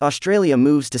Australia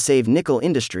moves to save nickel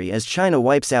industry as China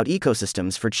wipes out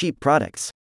ecosystems for cheap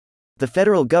products. The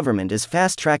federal government is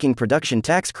fast-tracking production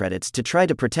tax credits to try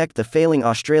to protect the failing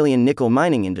Australian nickel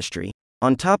mining industry,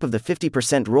 on top of the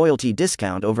 50% royalty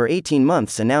discount over 18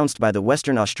 months announced by the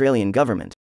Western Australian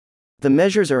government. The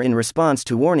measures are in response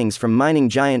to warnings from mining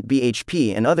giant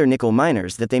BHP and other nickel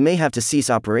miners that they may have to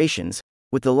cease operations,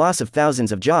 with the loss of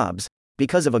thousands of jobs,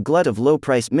 because of a glut of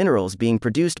low-priced minerals being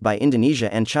produced by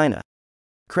Indonesia and China.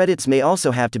 Credits may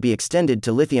also have to be extended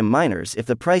to lithium miners if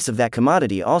the price of that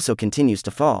commodity also continues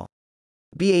to fall.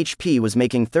 BHP was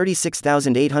making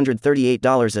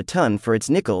 $36,838 a ton for its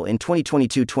nickel in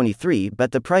 2022-23,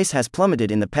 but the price has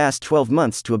plummeted in the past 12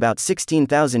 months to about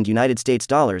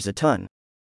 $16,000 a ton.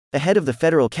 Ahead of the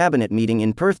federal cabinet meeting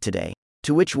in Perth today,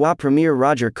 to which WA Premier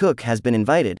Roger Cook has been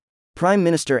invited, Prime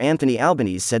Minister Anthony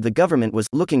Albanese said the government was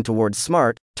looking towards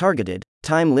smart, targeted,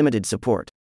 time-limited support.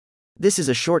 This is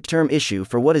a short-term issue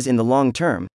for what is in the long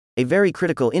term, a very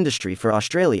critical industry for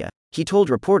Australia, he told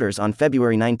reporters on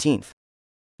February 19.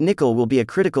 Nickel will be a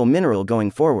critical mineral going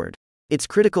forward. It's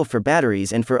critical for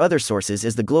batteries and for other sources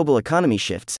as the global economy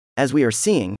shifts, as we are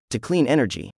seeing, to clean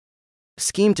energy.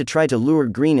 Scheme to try to lure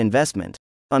green investment.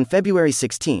 On February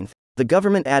 16, the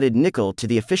government added nickel to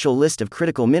the official list of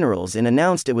critical minerals and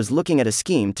announced it was looking at a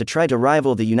scheme to try to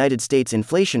rival the United States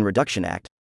Inflation Reduction Act,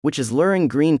 which is luring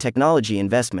green technology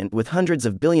investment with hundreds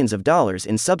of billions of dollars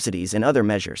in subsidies and other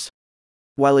measures.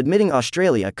 While admitting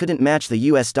Australia couldn't match the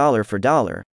US dollar for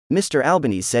dollar, Mr.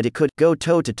 Albanese said it could go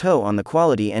toe-to-toe on the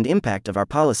quality and impact of our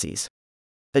policies.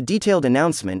 A detailed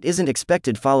announcement isn't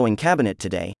expected following Cabinet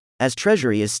today, as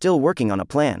Treasury is still working on a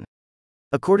plan.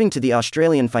 According to the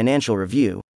Australian Financial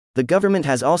Review, the government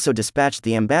has also dispatched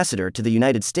the ambassador to the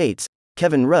United States,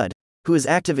 Kevin Rudd, who is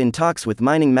active in talks with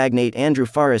mining magnate Andrew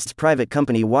Forrest's private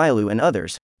company Wyloo and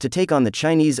others, to take on the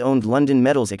Chinese-owned London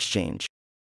Metals Exchange.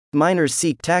 Miners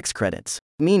seek tax credits.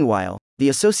 Meanwhile, the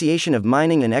Association of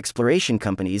Mining and Exploration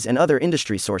Companies and other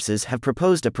industry sources have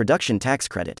proposed a production tax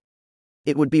credit.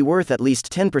 It would be worth at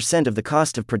least 10% of the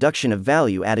cost of production of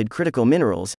value-added critical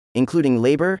minerals, including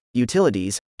labor,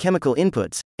 utilities, chemical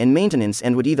inputs, and maintenance,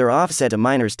 and would either offset a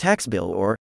miner's tax bill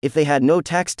or, if they had no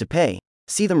tax to pay,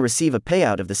 see them receive a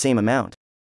payout of the same amount.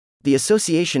 The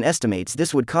association estimates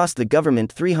this would cost the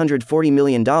government $340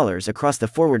 million across the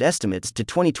forward estimates to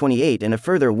 2028 and a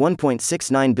further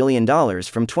 $1.69 billion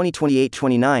from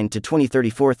 2028-29 to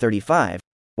 2034-35,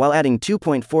 while adding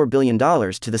 $2.4 billion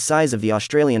to the size of the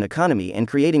Australian economy and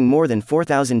creating more than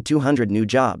 4,200 new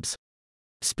jobs.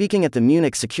 Speaking at the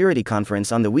Munich Security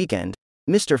Conference on the weekend,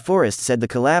 Mr. Forrest said the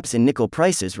collapse in nickel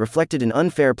prices reflected an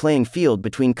unfair playing field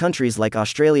between countries like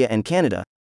Australia and Canada,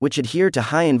 which adhere to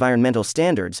high environmental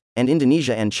standards, and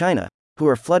Indonesia and China, who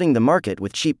are flooding the market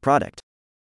with cheap product.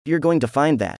 You're going to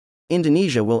find that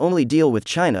Indonesia will only deal with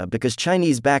China because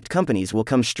Chinese-backed companies will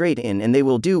come straight in and they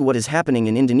will do what is happening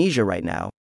in Indonesia right now,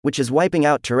 which is wiping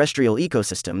out terrestrial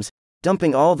ecosystems,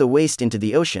 dumping all the waste into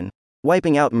the ocean,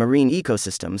 wiping out marine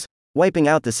ecosystems, wiping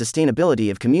out the sustainability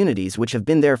of communities which have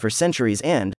been there for centuries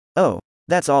and, oh,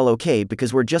 that's all okay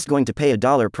because we're just going to pay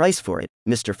 $1 price for it,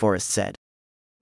 Mr. Forrest said.